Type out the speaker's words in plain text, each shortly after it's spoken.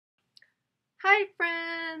Hi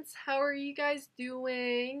friends, how are you guys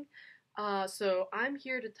doing? So I'm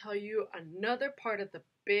here to tell you another part of the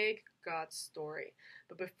big God story.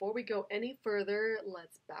 But before we go any further,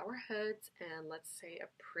 let's bow our heads and let's say a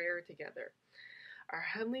prayer together. Our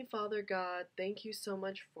Heavenly Father God, thank you so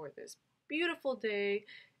much for this beautiful day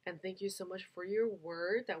and thank you so much for your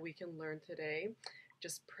word that we can learn today.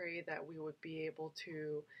 Just pray that we would be able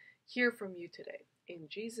to hear from you today. In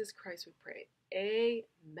Jesus Christ we pray.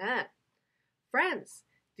 Amen. Friends,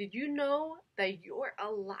 did you know that you're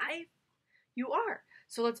alive? You are.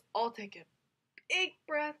 So let's all take a big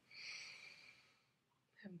breath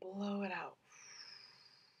and blow it out.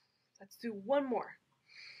 Let's do one more.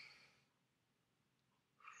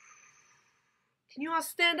 Can you all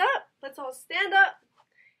stand up? Let's all stand up.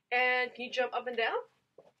 And can you jump up and down?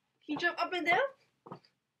 Can you jump up and down?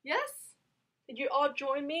 Yes? Did you all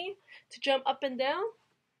join me to jump up and down?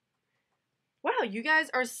 Wow, you guys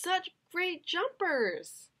are such great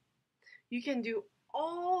jumpers. You can do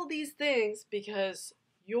all these things because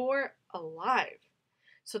you're alive.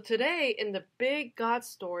 So today in the big God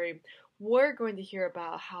story, we're going to hear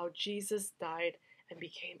about how Jesus died and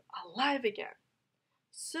became alive again.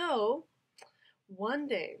 So, one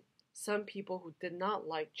day, some people who did not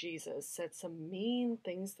like Jesus said some mean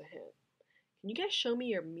things to him. Can you guys show me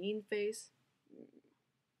your mean face?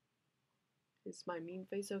 Is my mean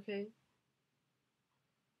face okay?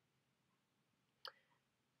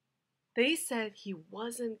 They said he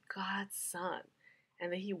wasn't God's son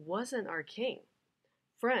and that he wasn't our king.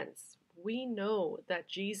 Friends, we know that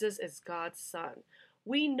Jesus is God's son.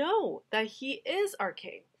 We know that he is our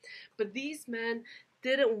king. But these men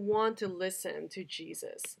didn't want to listen to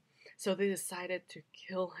Jesus, so they decided to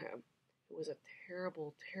kill him. It was a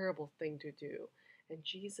terrible, terrible thing to do. And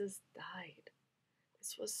Jesus died.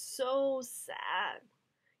 This was so sad.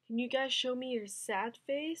 Can you guys show me your sad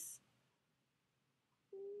face?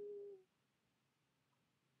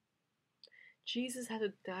 Jesus had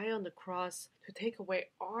to die on the cross to take away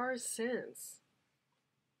our sins.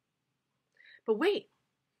 But wait,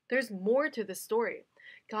 there's more to the story.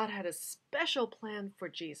 God had a special plan for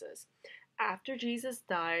Jesus. After Jesus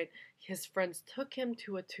died, his friends took him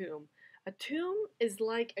to a tomb. A tomb is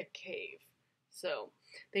like a cave. So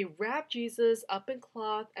they wrapped Jesus up in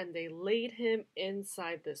cloth and they laid him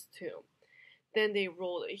inside this tomb. Then they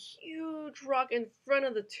rolled a huge rock in front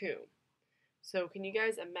of the tomb. So can you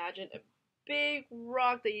guys imagine a big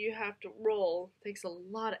rock that you have to roll? It takes a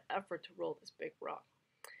lot of effort to roll this big rock.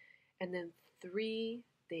 And then 3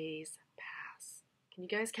 days pass. Can you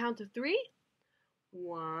guys count to 3?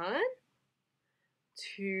 1,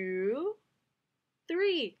 2,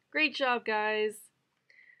 3. Great job, guys.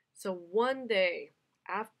 So one day,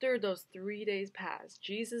 after those 3 days passed,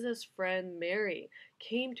 Jesus' friend Mary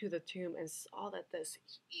came to the tomb and saw that this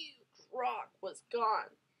huge rock was gone.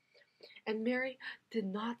 And Mary did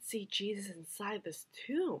not see Jesus inside this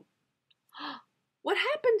tomb. What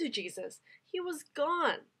happened to Jesus? He was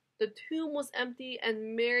gone. The tomb was empty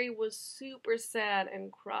and Mary was super sad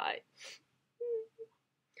and cried.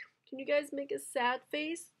 Can you guys make a sad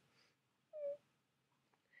face?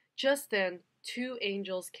 Just then, 2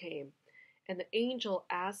 angels came, and the angel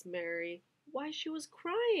asked Mary why she was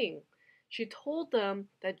crying. She told them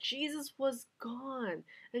that Jesus was gone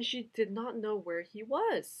and she did not know where he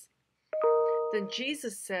was. Then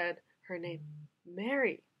Jesus said her name,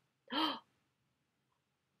 Mary.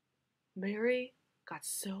 Mary got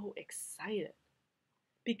so excited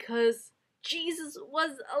because Jesus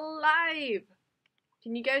was alive.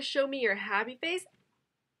 Can you guys show me your happy face?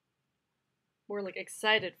 More like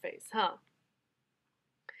excited face, huh?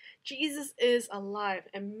 Jesus is alive,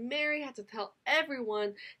 and Mary had to tell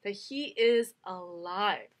everyone that he is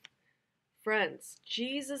alive. Friends,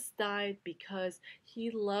 Jesus died because he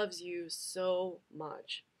loves you so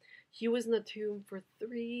much. He was in the tomb for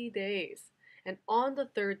 3 days, and on the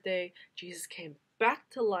 3rd day, Jesus came back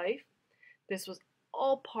to life. This was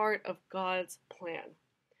all part of God's plan.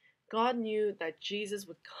 God knew that Jesus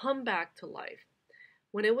would come back to life.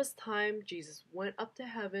 When it was time, Jesus went up to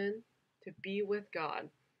heaven to be with God,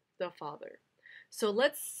 the Father. So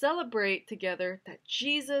let's celebrate together that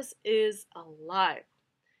Jesus is alive.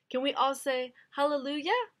 Can we all say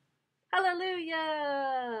hallelujah?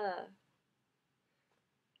 Hallelujah!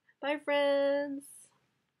 Bye, friends.